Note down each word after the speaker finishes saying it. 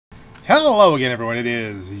Hello again, everyone. It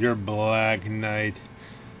is your Black Knight.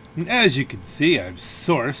 And as you can see, I've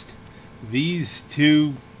sourced these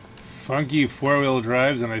two funky four-wheel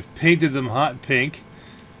drives and I've painted them hot pink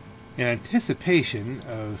in anticipation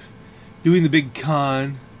of doing the big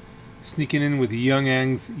con, sneaking in with Yung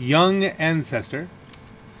Ancestor.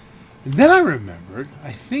 And then I remembered,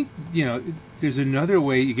 I think, there's another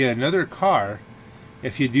way you get another car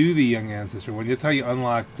if you do the Yung Ancestor one. That's how you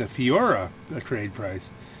unlock the Fiora trade price.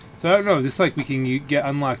 So I don't know, just like we can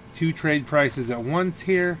unlock two trade prices at once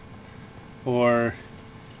here, or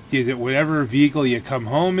is it whatever vehicle you come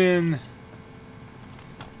home in?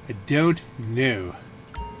 I don't know.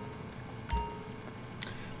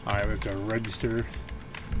 Alright, we have to register.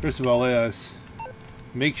 First of all, let us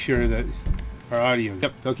make sure that our audio is...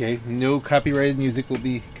 Yep, okay, no copyrighted music will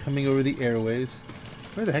be coming over the airwaves.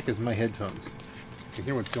 Where the heck is my headphones? I can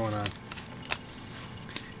hear what's going on.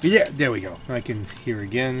 Yeah, there we go. I can hear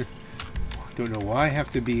again. Don't know why I have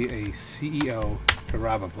to be a CEO to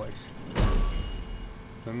rob a place.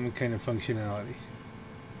 Some kind of functionality.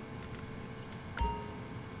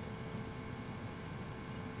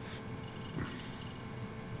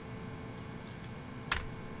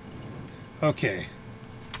 Okay.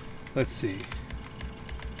 Let's see.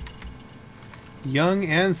 Yung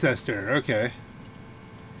Ancestor. Okay.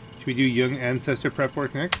 Should we do Yung Ancestor prep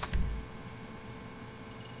work next?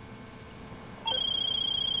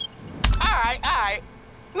 Alright.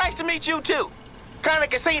 Nice to meet you too. Kind of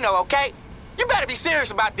casino, okay? You better be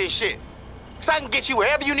serious about this shit. So I can get you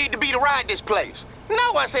wherever you need to be to ride this place.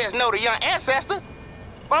 No one says no to Yung Ancestor.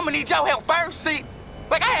 But I'm gonna need your help first, see?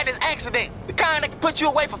 Like I had this accident, the kind that can put you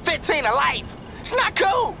away for 15 of life. It's not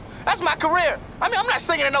cool. That's my career. I mean, I'm not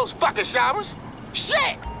singing in those fucking showers.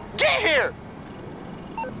 Shit! Get here!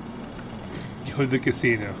 Go to the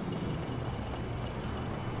casino.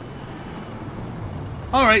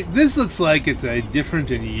 Alright, this looks like it's a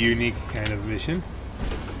different and unique kind of mission.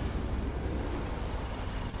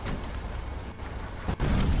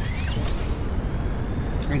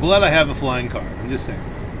 I'm glad I have a flying car, I'm just saying.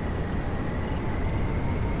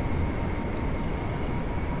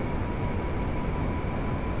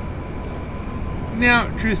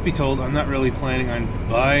 Now, truth be told, I'm not really planning on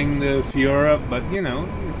buying the Fiora, but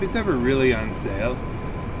if it's ever really on sale,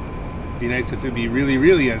 it'd be nice if it'd be really,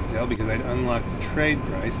 really on sale because I'd unlock the trade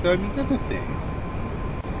price. So, I mean, that's a thing.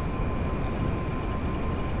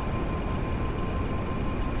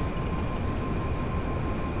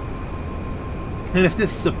 And if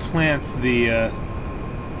this supplants the,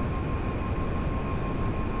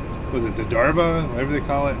 was it the Darba, whatever they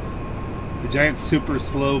call it? The giant, super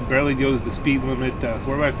slow, barely goes the speed limit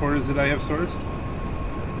 4x4s that I have sourced.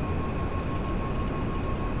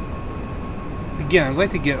 Again, I'd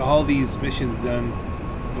like to get all these missions done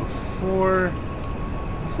before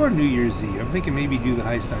New Year's Eve. I'm thinking maybe do the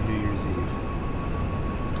heist on New Year's Eve.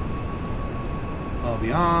 I'll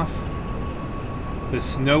be off. The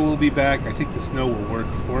snow will be back. I think the snow will work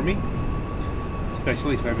for me,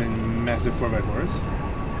 especially if I'm in massive 4x4s.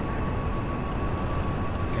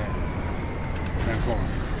 Transform.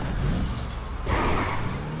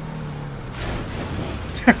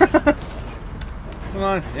 Come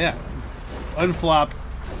on, yeah. Unflop.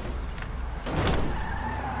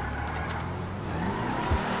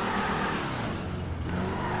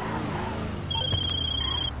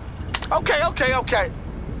 Okay.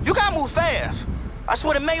 You gotta move fast. I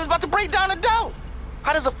swear the man was about to break down the door.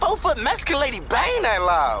 How does a 4-foot Mexican lady bang that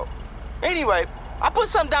loud? Anyway, I put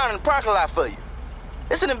something down in the parking lot for you.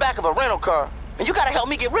 It's in the back of a rental car, and you gotta help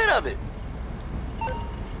me get rid of it.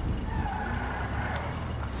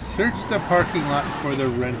 Search the parking lot for the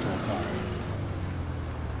rental car.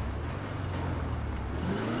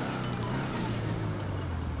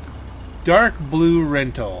 Dark blue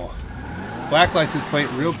rental. Black license plate,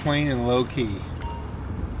 real plain and low key.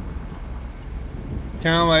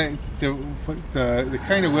 Kind of like the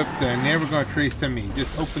kind of whip that never gonna trace to me.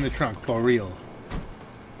 Just open the trunk for real.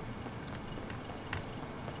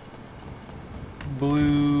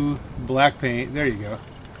 Blue, black paint. There you go.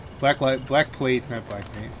 Black plate, not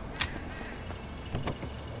black paint.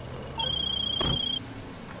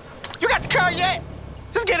 You got the car yet?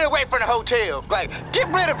 Just get it away from the hotel. Like, get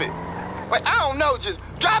rid of it. Like, I don't know, just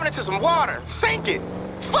drive it into some water. Sink it.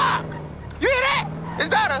 Fuck! You hear that? Is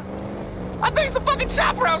that a... I think it's a fucking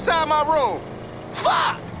chopper outside my room.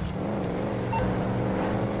 Fuck!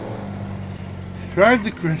 Drive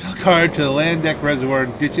the rental car to the land deck reservoir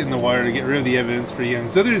and ditch it in the water to get rid of the evidence for Yung.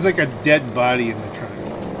 So there's like a dead body in the trunk.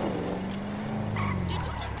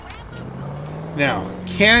 Now,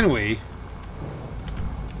 can we...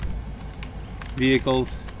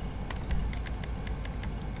 Vehicles.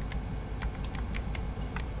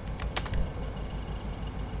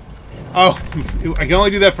 Oh, I can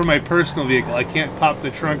only do that for my personal vehicle. I can't pop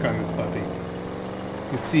the trunk on this puppy.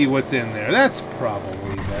 And see what's in there. That's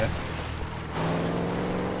probably best.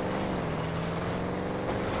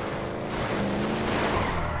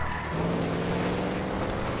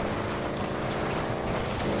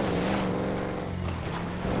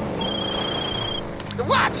 They're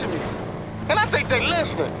watching me. And I think they're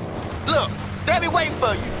listening. Look, they'll be waiting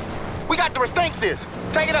for you. We got to rethink this.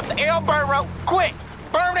 Take it up to El Burro, quick,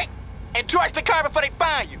 burn it, and torch the car before they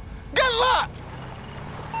find you. Good luck!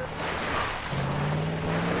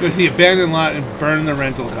 Go to the abandoned lot and burn the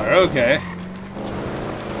rental car. Okay.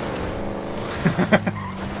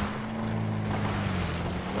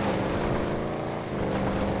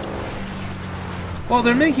 Well,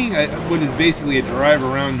 they're making what is basically a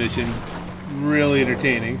drive-around mission really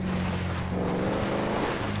entertaining.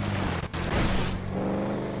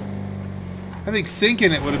 I think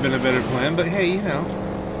sinking it would have been a better plan, but hey, you know.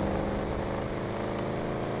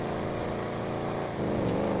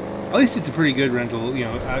 At least it's a pretty good rental,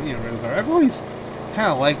 rental car. I've always kind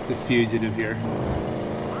of liked the Fugitive here.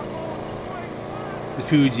 The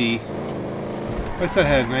Fuji. I always thought it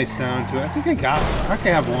had a nice sound to it. I think I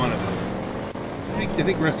have one of them. I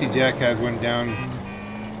think Rusty Jack has one down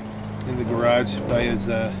in the garage by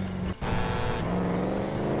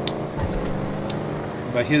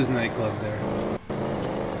his nightclub there.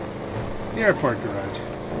 The airport garage.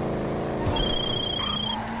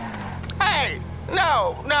 Hey,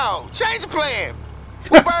 no, change the plan.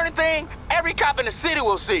 We burn the thing, every cop in the city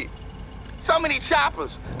will see. So many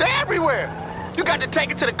choppers, they're everywhere. You got to take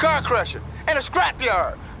it to the car crusher and a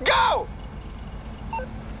scrapyard. Go!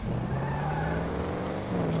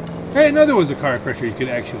 Hey, I know there was a car crusher you could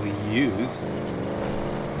actually use.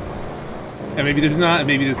 And maybe there's not,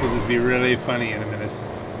 maybe this will just be really funny in a minute.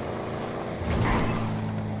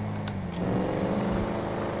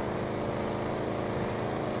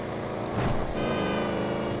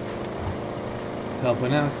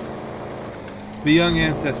 Helping out. The Young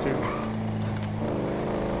Ancestor.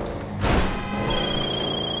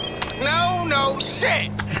 No,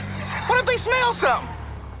 shit! What if they smell something?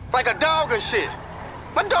 Like a dog or shit?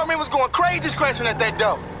 My doorman was going crazy scratching at that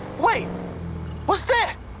door. Wait, what's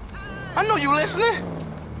that? I know you listening.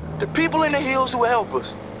 The people in the hills who will help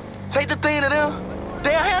us. Take the thing to them,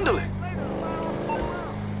 they'll handle it.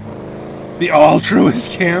 The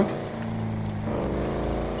altruist camp?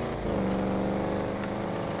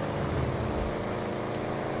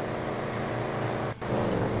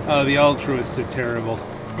 Oh, the altruists are terrible.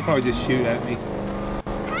 They'll probably just shoot at me.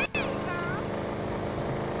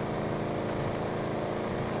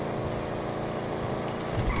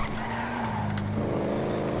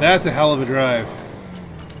 That's a hell of a drive.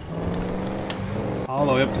 All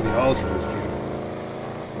the way up to the altruist camp.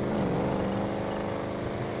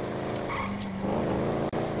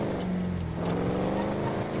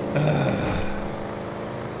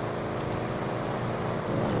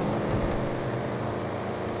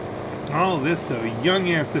 All this so Young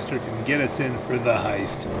Ancestor can get us in for the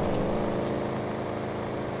heist.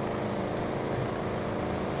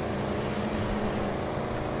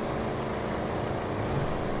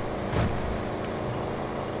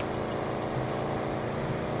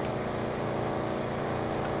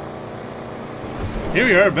 Here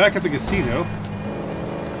we are, back at the casino.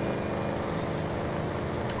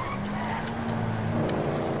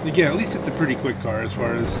 Again, at least it's a pretty quick car as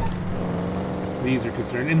far as these are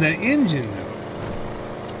concerned. And the engine note.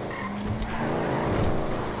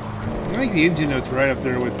 I think the engine note's right up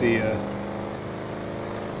there with the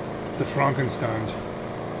Frankenstein.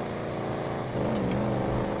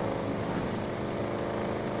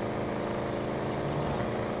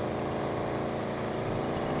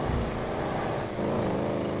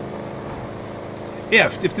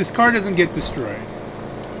 If this car doesn't get destroyed,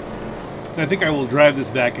 I think I will drive this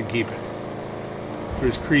back and keep it. For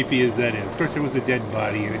as creepy as that is. Of course, there was a dead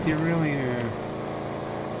body in it. You really,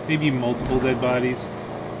 maybe multiple dead bodies.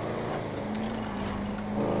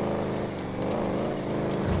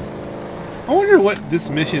 I wonder what this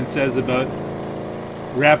mission says about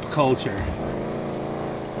rap culture.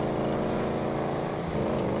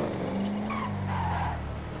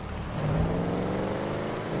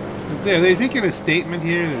 Are they making a statement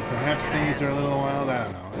here that perhaps things are a little wild? I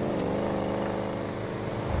don't know.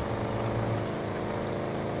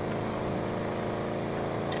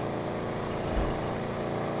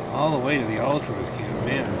 All the way to the altruist camp,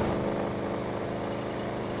 man.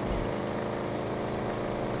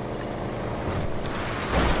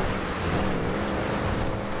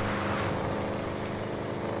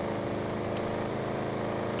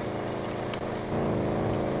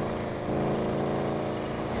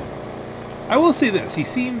 I will say this, he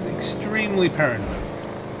seems extremely paranoid.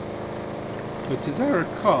 Which, as I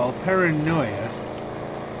recall, paranoia,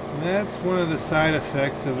 that's one of the side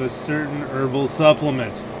effects of a certain herbal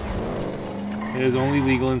supplement. It is only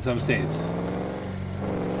legal in some states.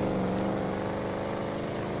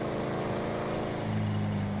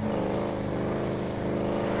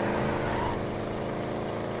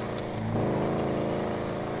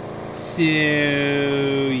 So,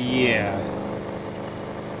 yeah.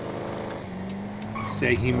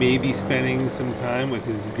 Say he may be spending some time with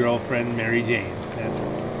his girlfriend, Mary Jane. That's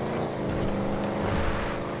right.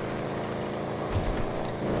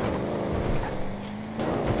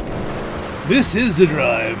 This is the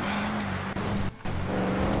drive.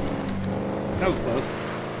 That was close.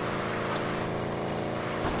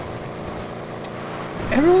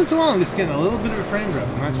 Every once in a while, I'm just getting a little bit of a frame drop.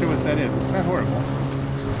 I'm not sure what that is. It's not horrible.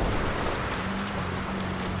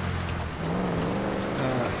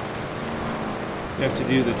 You have to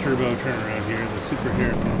do the turbo turnaround here, the super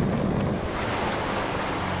hairpin.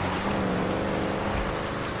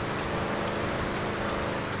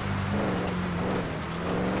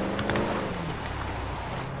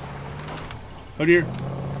 Oh dear.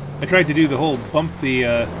 I tried to do the whole bump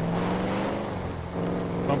the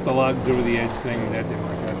logs over the edge thing, and that didn't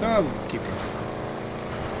work out. So I'll just keep going.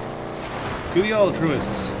 To the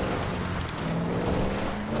altruists.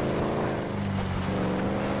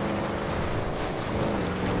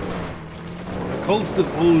 A cult of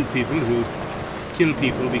old people who kill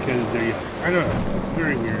people because they're young. I don't know. It's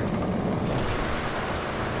very weird.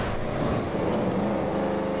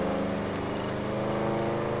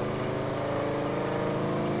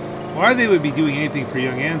 Why they would be doing anything for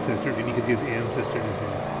Young Ancestor would be because he has Ancestor in his name.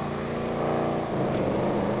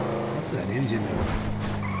 What's that engine note?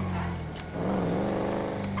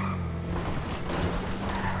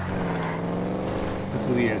 This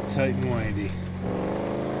will be a tight and windy.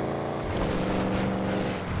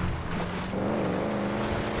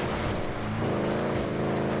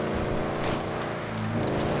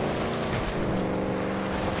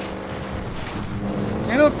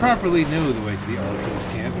 I don't properly know the way to the Ultras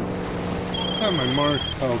camp. It's on my mark.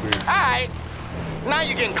 Oh, great. Alright, now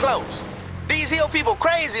you're getting close. These hill people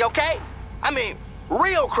crazy, okay? I mean,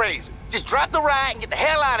 real crazy. Just drop the ride and get the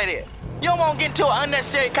hell out of there. You don't want to get into an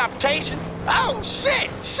unnecessary confrontation. Oh,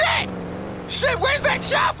 shit, shit! Shit, where's that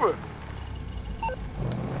chopper?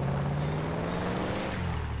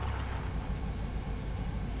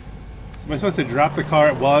 Am I supposed to drop the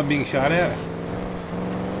car while I'm being shot at?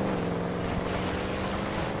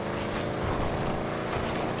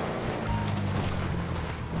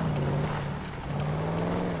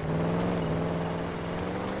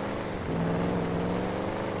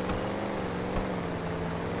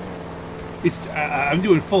 I'm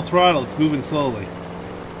doing full throttle. It's moving slowly.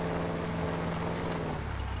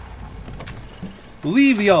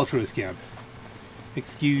 Leave the altruist camp.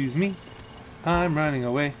 Excuse me. I'm running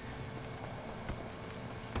away.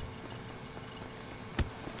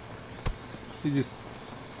 You're just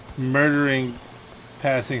murdering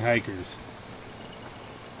passing hikers.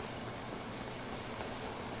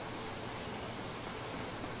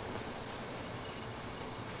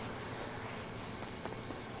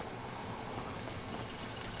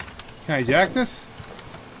 Can I jack this?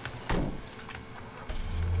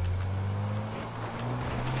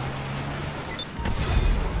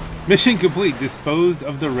 Mission complete. Disposed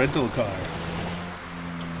of the rental car.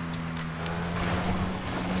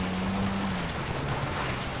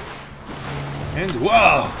 And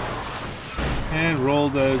whoa! And roll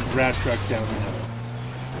the rat truck down the hill.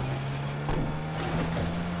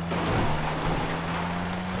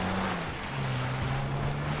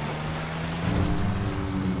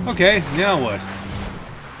 Okay, now what?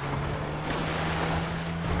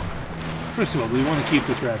 First of all, do we want to keep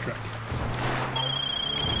this rat truck?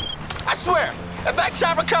 I swear, if that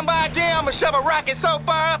chopper come by again, I'ma shove a rocket so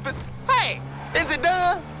far up it's... Hey, is it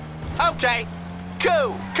done? Okay,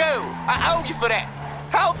 cool, cool. I owe you for that.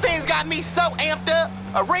 Whole thing's got me so amped up.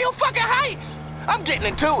 A real fucking heist. I'm getting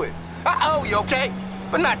into it. I owe you, okay?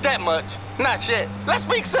 But not that much. Not yet. Let's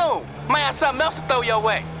speak soon. Might have something else to throw your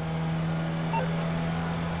way.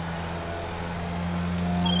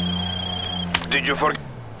 Did you forget?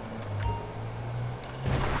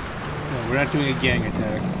 No, we're not doing a gang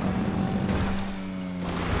attack.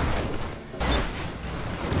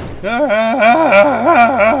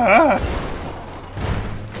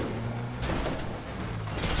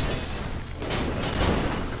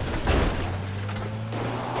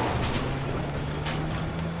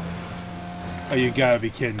 Oh, you gotta be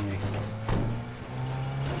kidding me.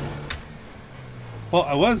 Well,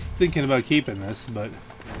 I was thinking about keeping this, but...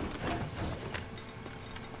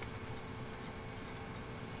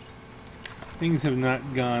 Things have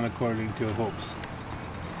not gone according to hopes.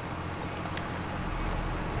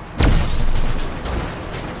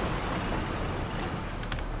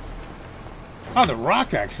 Oh, the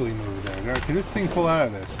rock actually moved there. Can this thing pull out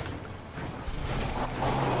of this?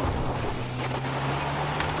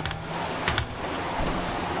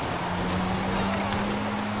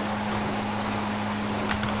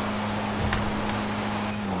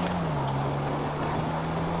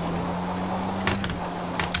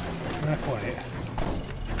 Not quite.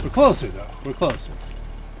 We're closer, though. We're closer.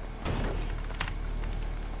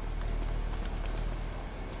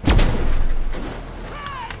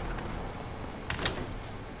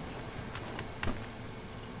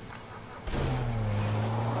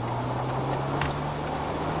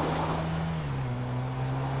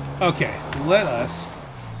 Okay, let us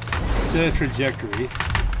set a trajectory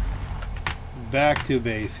back to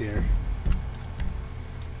base here.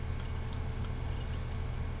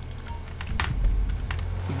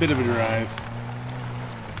 It's a bit of a drive.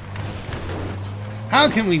 How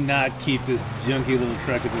can we not keep this junky little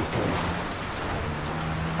truck at this place?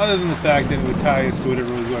 Other than the fact that it would tie us to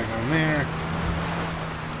whatever was going on there.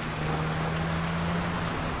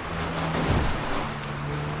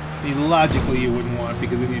 I mean, logically you wouldn't want,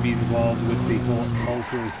 because then you'd be involved with the whole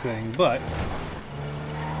altruist thing, but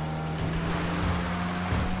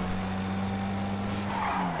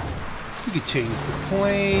we could change the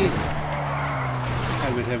plate,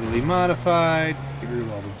 have it heavily modified, get rid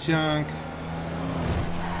of all the junk.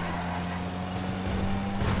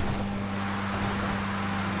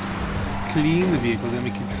 Clean the vehicle, then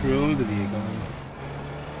we control the vehicle.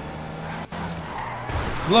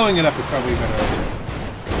 Blowing it up is probably a better idea.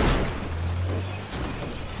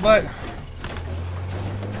 But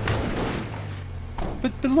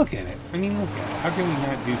look at it. I mean, look at it. How can we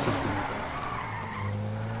not do something with this?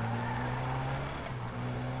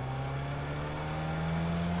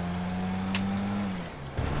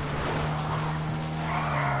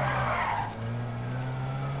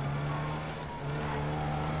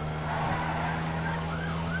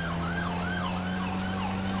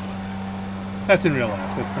 That's in real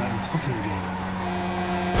life. That's not involved in the game.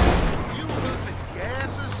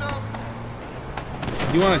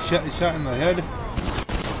 You want a shot in the head?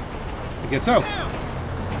 I guess so.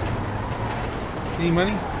 Any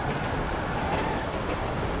money?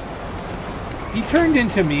 He turned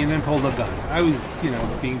into me and then pulled a gun. I was, you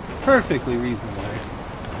know, being perfectly reasonable.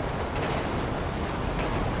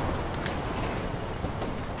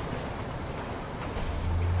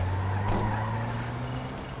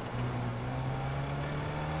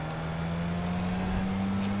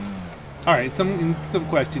 Alright, some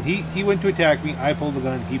question. He went to attack me, I pulled the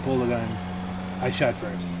gun, he pulled the gun, I shot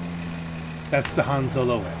first. That's the Han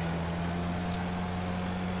Solo way.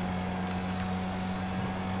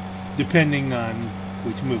 Depending on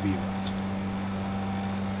which movie you watch.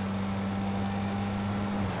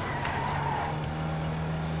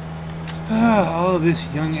 Ah, all of this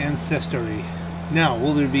Yung Ancestor-y. Now,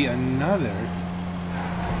 will there be another?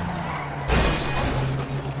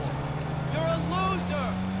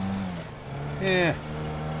 Yeah.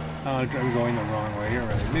 Oh, I'm going the wrong way. You're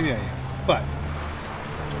right. Maybe I am. But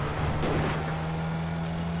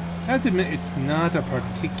I have to admit, it's not a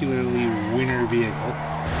particularly winner vehicle.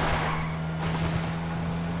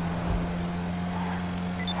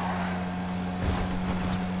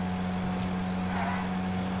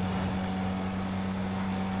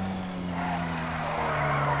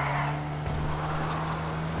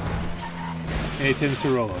 It tends to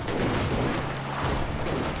roll over.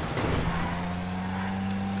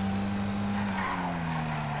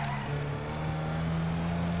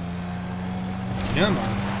 Come on.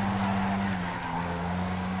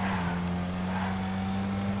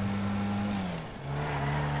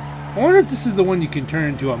 I wonder if this is the one you can turn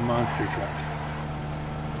into a monster truck.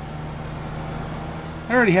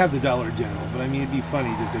 I already have the Dollar General, but I mean it'd be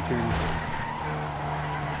funny just to turn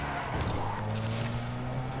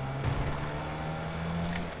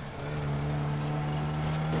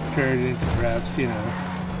it into perhaps, you know,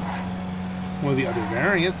 one of the other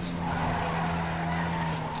variants.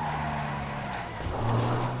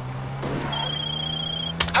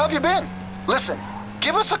 How have you been? Listen,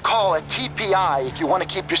 give us a call at TPI if you want to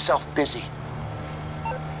keep yourself busy.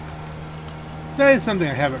 That is something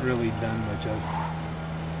I haven't really done much of.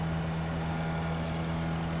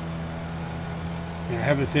 I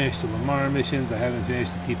haven't finished the Lamar missions, I haven't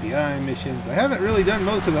finished the TPI missions, I haven't really done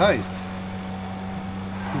most of the heists.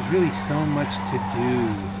 There's really so much to do.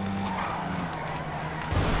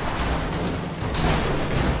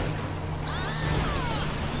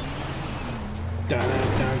 Dun,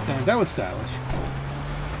 dun, dun. That was stylish.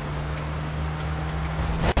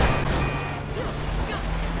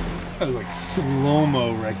 That was like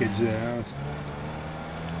slow-mo wreckage there. That was...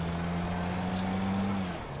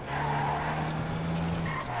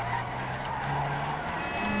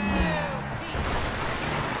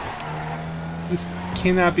 This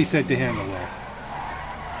cannot be said to handle well.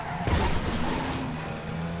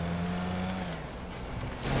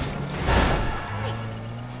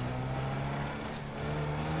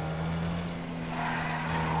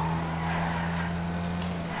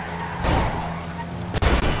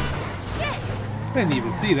 I didn't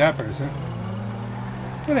even see that person.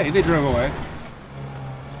 But hey, they drove away.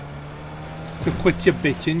 So quit your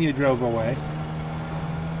bitching, you drove away.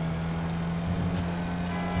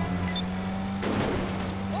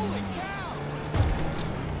 Holy cow!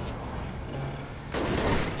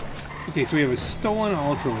 Okay, so we have a stolen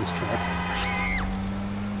Ultralist truck.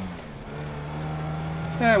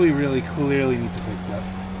 That we really clearly need to fix up.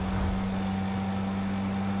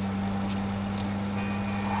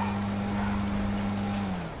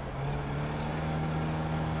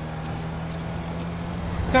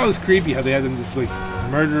 That was creepy how they had them just like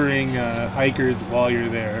murdering hikers while you're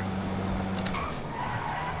there.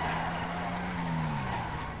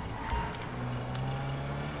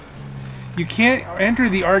 You can't enter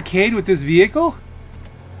the arcade with this vehicle?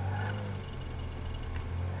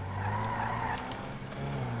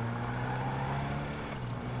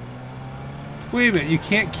 Wait a minute, you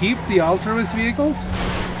can't keep the Ultralist vehicles?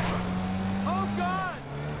 Oh God!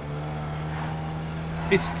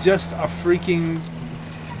 It's just a freaking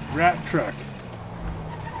rat truck.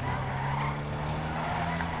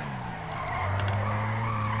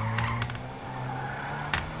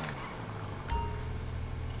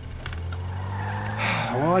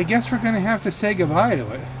 Well, I guess we're gonna have to say goodbye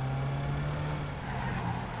to it.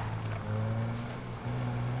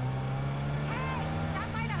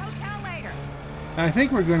 Stop by the hotel later. I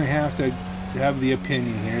think we're gonna have to have the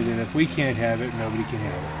opinion here that if we can't have it, nobody can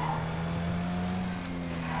have it.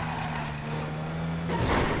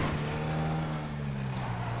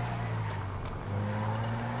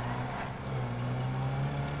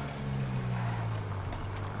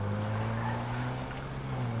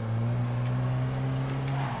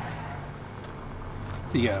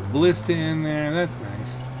 So you got a ballista in there, that's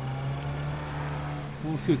nice.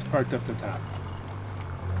 We'll see what's parked up the top.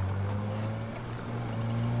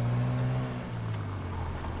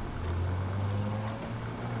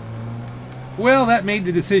 Well, that made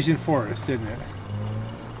the decision for us, didn't it?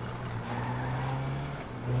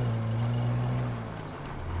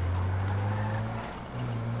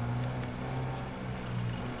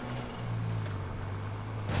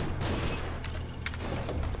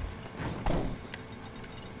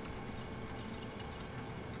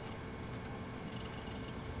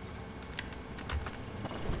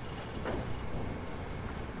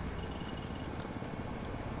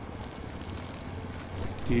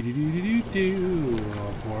 Do-do-do-do-do-do.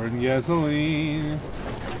 Pouring gasoline.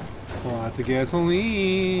 Lots of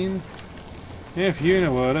gasoline. If you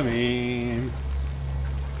know what I mean.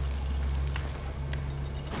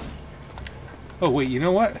 Oh wait, you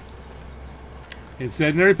know what? It's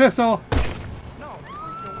ordinary pistol. No.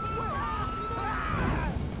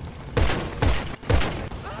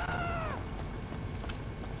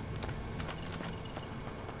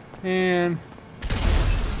 And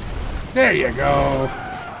there you go.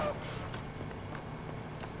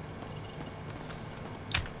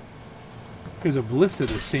 There's a ballista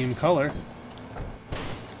the same color.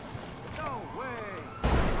 No way.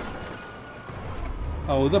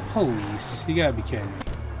 Oh, the police. You gotta be kidding me.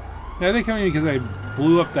 Now, are they coming because I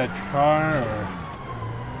blew up that car, or...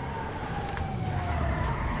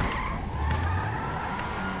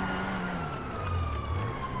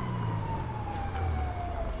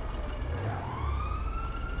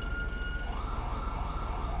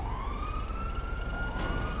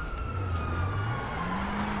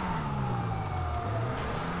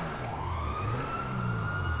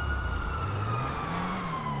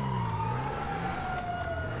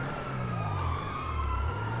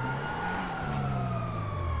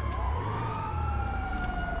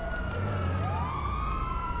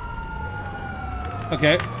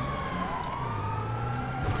 Okay.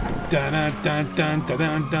 Dun dun dun dun dun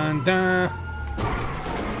dun dun dun.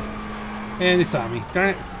 And they saw me.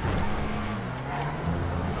 Darn it.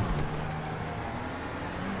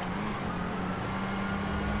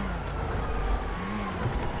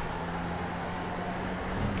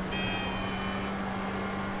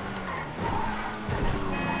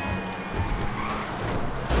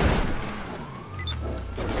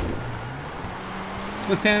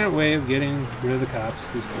 The standard way of getting rid of the cops,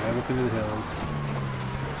 just drive up into the hills.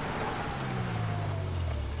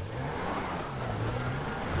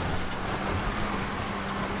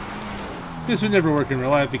 This would never work in real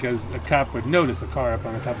life because a cop would notice a car up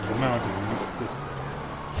on the top of a mountain.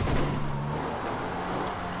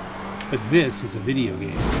 But this is a video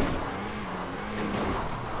game.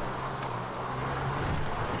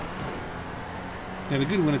 And a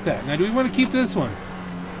good one at that. Now, do we want to keep this one?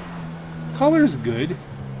 Color's good,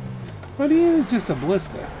 but he is just a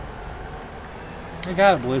blister. I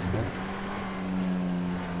got a blister.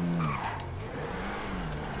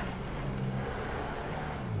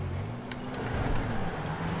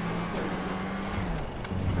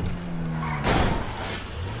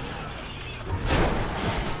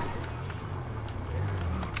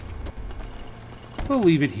 We'll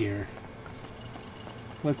leave it here.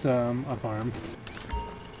 Let's up arm.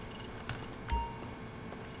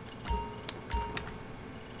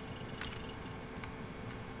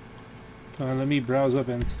 Let me browse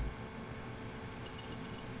weapons.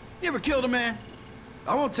 You ever killed a man?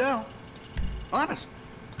 I won't tell. Honest.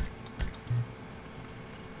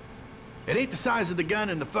 It ain't the size of the gun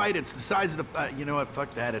in the fight, it's the size of the... you know what,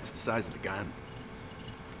 fuck that, it's the size of the gun.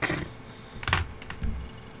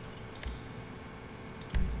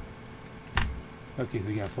 Okay, so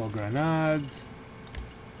we got full grenades.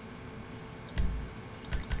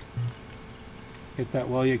 Get that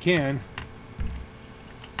while you can.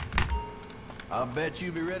 I'll bet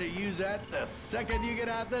you'll be ready to use that the second you get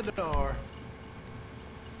out the door.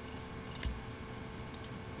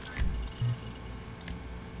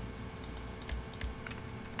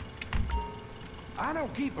 I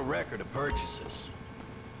don't keep a record of purchases.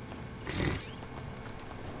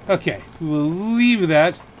 Okay, we'll leave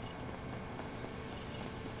that.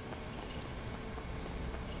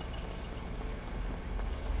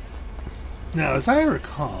 Now, as I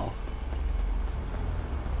recall,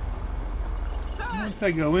 once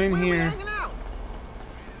I go in here,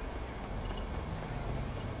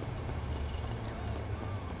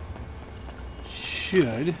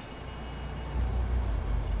 should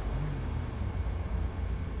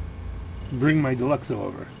bring my Deluxo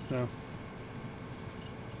over. So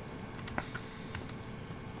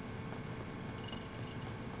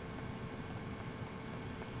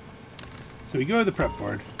we go to the prep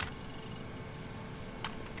board.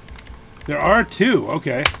 There are two.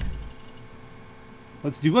 Okay.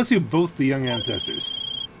 Let's do both the Young Ancestors.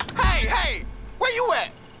 Hey, where you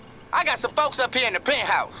at? I got some folks up here in the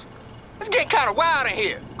penthouse. It's getting kind of wild in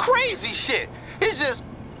here. Crazy shit. It's just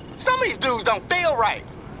some of these dudes don't feel right.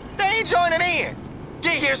 They ain't joining in.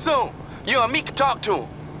 Get here soon. You and me can talk to them.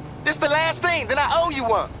 This the last thing, then I owe you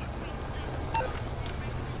one.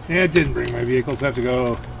 Yeah, it didn't bring my vehicle, so I have to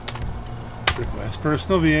go request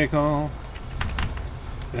personal vehicle.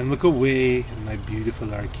 Then look away in my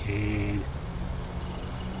beautiful arcade.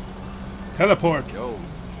 Teleport. Yo,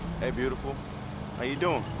 hey beautiful. How you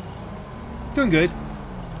doing? Doing good.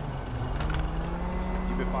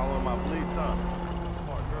 You been following my bleeds, huh?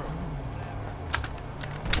 Smart girl.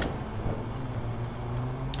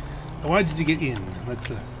 Why did you get in? Let's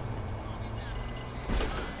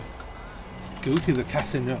go to the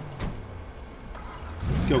casino.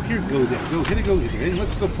 Go here, go there. Go here, go there.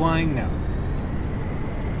 Let's go flying now.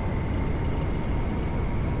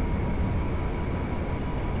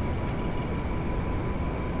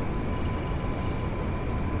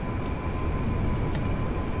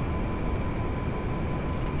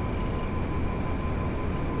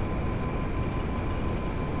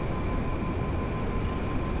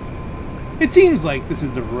 It seems like this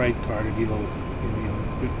is the right car to deal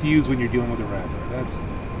with, to use when you're dealing with a rapper. That's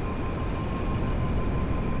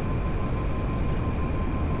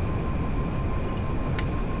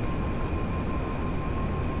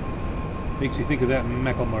makes you think of that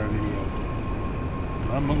Macklemore video.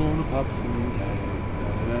 I'm gonna pop some tags. Da,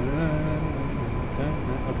 da, da, da,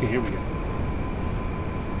 da. Okay, here we go.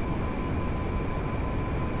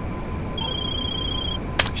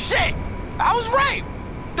 Shit! I was right!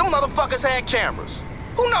 Them motherfuckers had cameras.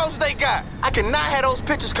 Who knows what they got? I cannot have those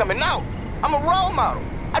pictures coming out. I'm a role model.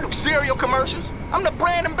 I do cereal commercials. I'm the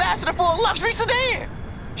brand ambassador for a luxury sedan.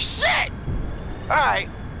 Shit! Alright,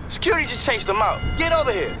 security just chased them out. Get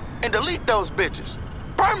over here and delete those bitches.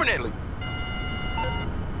 Permanently.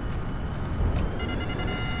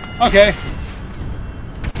 Okay.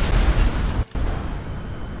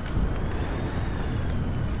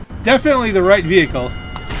 Definitely the right vehicle.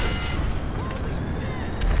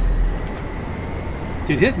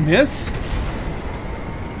 Did hit miss?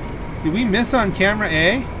 Did we miss on camera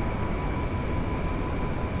A?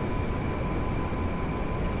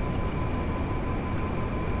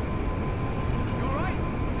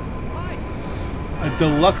 A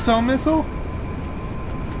Deluxo missile?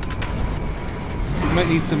 We might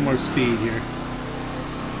need some more speed here.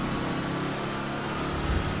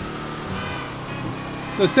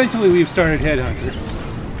 So essentially we've started Headhunter.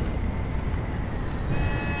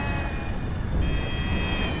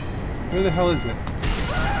 Where the hell is it?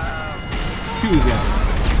 Choose down.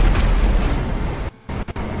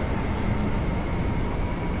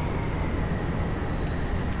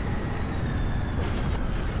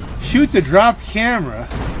 Shoot the dropped camera.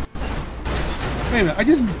 Wait a minute,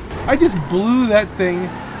 I just blew that thing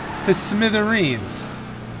to smithereens.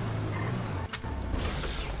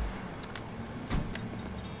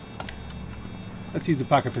 Let's use the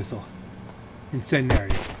pocket pistol.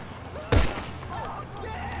 Incendiary.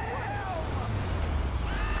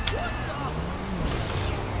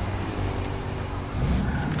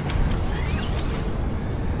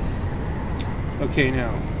 Okay,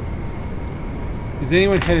 now. Is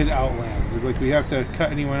anyone headed outland? Is like we have to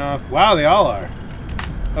cut anyone off? Wow, they all are.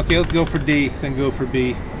 Okay, let's go for D, then go for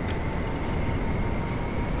B.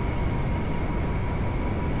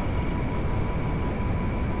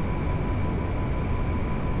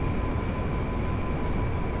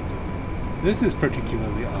 This is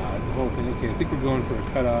particularly odd, the whole thing. Okay, I think we're going for a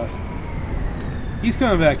cutoff. He's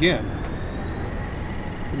coming back in.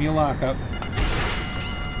 Give me a lockup.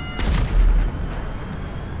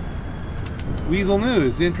 Weasel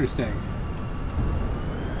News, interesting.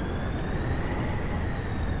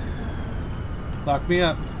 Lock me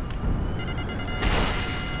up.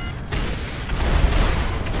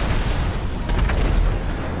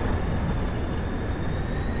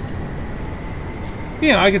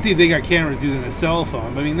 You know, I can see they got cameras using a cell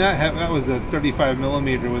phone, but I mean that was a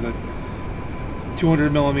 35mm with a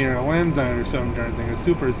 200mm lens on it or some darn thing, a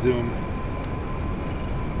super zoom,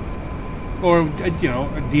 or you know,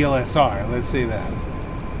 a DLSR. Let's say that.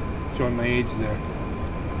 Showing my age there.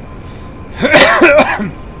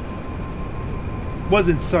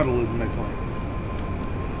 Wasn't subtle, is my point.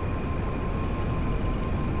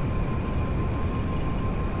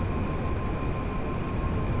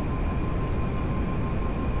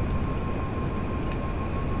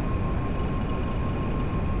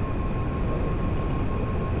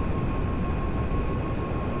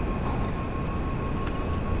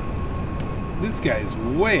 This guy's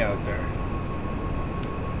way out there.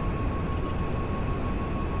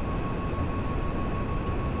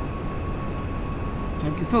 I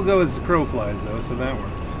can still go as the crow flies though, so that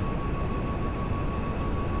works.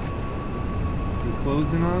 We're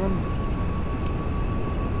closing on him.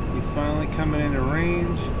 He's finally coming into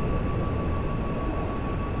range.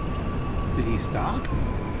 Did he stop?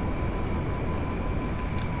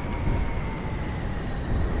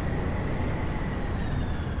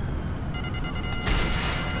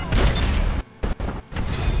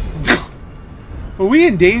 Were we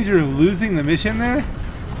in danger of losing the mission there?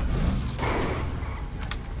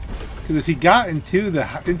 Because if he got into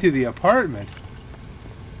the apartment,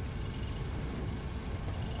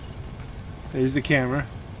 there's the camera.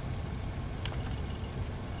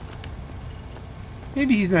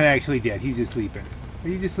 Maybe he's not actually dead. He's just sleeping. Are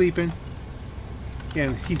you just sleeping?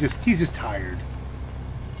 Yeah, he's just tired.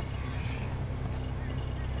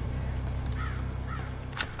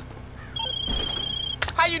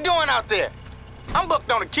 How you doing out there? I'm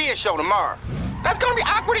booked on a kids show tomorrow. That's gonna be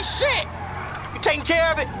awkward as shit. You taking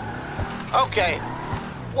care of it? Okay.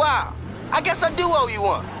 Wow. I guess I do owe you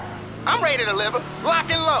one. I'm ready to deliver,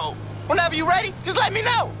 lock and load. Whenever you ready, just let me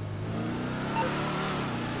know.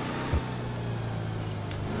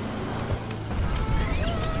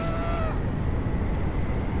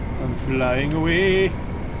 I'm flying away.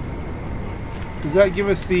 Does that give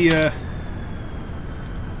us the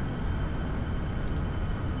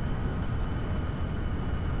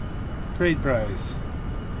trade prize?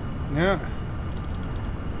 No.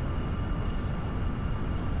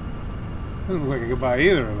 Doesn't look like I could buy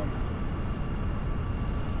either of them.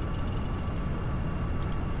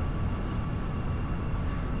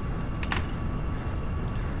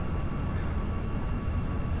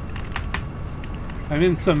 I'm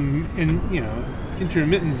in some, you know,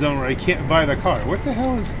 intermittent zone where I can't buy the car. What the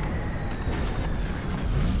hell is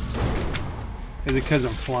it because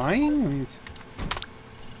I'm flying? I mean,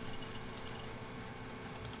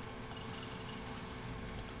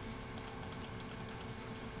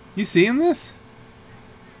 you seeing this?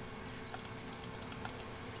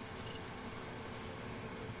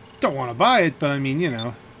 Don't want to buy it, but I mean, you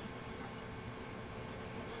know.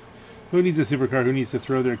 Who needs a supercar? Who needs to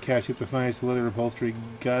throw their cash at the finest leather upholstery,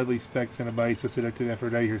 godly specs, and a body so seductive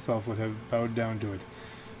Aphrodite herself would have bowed down to it?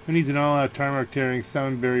 Who needs an all-out tarmac-tearing,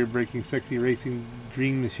 sound barrier-breaking, sexy racing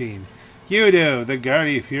dream machine? You do! The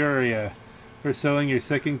Guardi Furia! We're selling your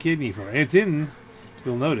second kidney for it. It's in,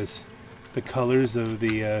 you'll notice, the colors of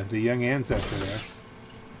the Young Ancestor there.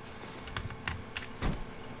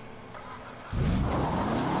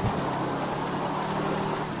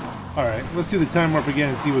 Alright, let's do the time warp again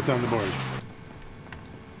and see what's on the boards.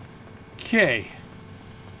 Okay.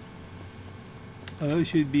 Oh,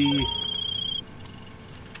 should be...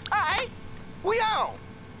 Alright, we on.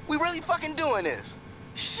 We really fucking doing this.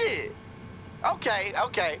 Shit. Okay.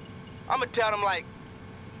 I'ma tell them like,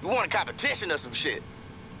 you want a competition or some shit.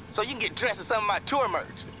 So you can get dressed in some of my tour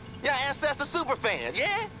merch. Young Ancestor super fans,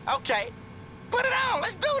 yeah? Okay. Put it on,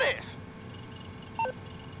 let's do this.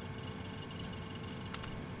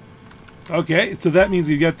 Okay, so that means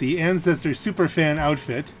we've got the Ancestor Superfan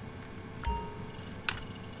outfit.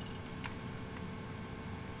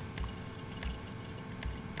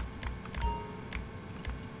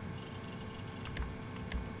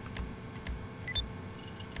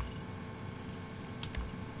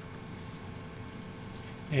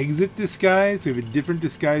 Exit disguise. We have a different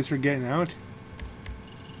disguise for getting out.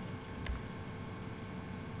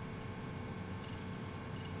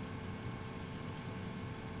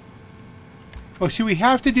 Oh, should we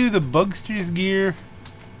have to do the Bugster's gear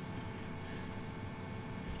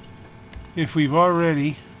if we've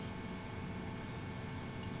already...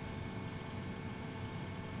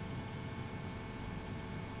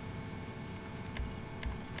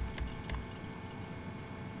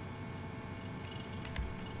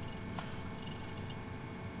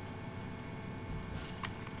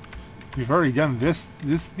 We've already done this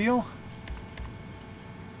deal?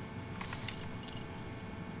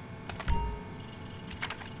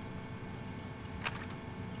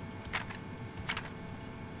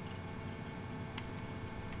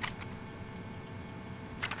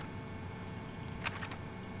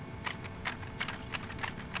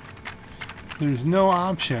 There's no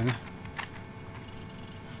option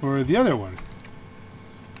for the other one.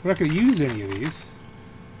 We're not going to use any of these.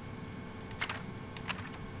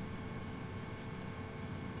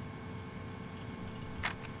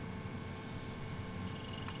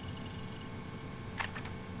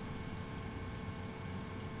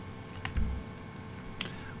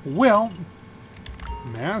 Well,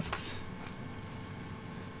 masks.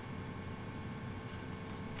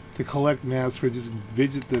 To collect masks for just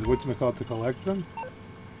widgets that whatchamacallit to collect them.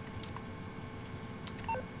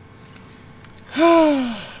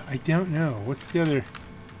 I don't know. What's the other?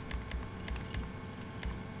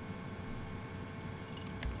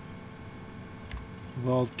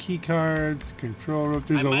 Vault key cards, control rope.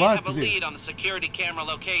 There's a lot to do. I might have a lead on the security camera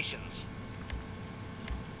locations.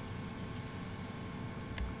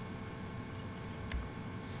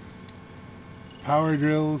 Power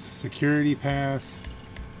drills, security pass.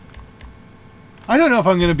 I don't know if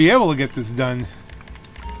I'm going to be able to get this done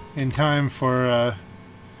in time for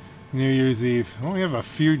New Year's Eve. I only have a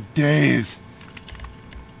few days.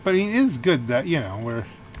 But it is good that, you know, we're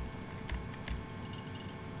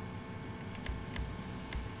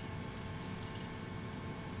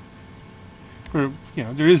you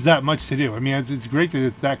know, there is that much to do. I mean, it's great that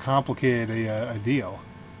it's that complicated a deal.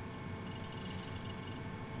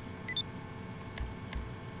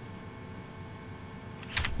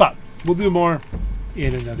 But we'll do more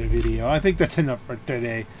in another video. I think that's enough for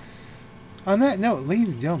today. On that note,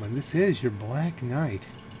 ladies and gentlemen, this is your Black Knight.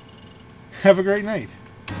 Have a great night.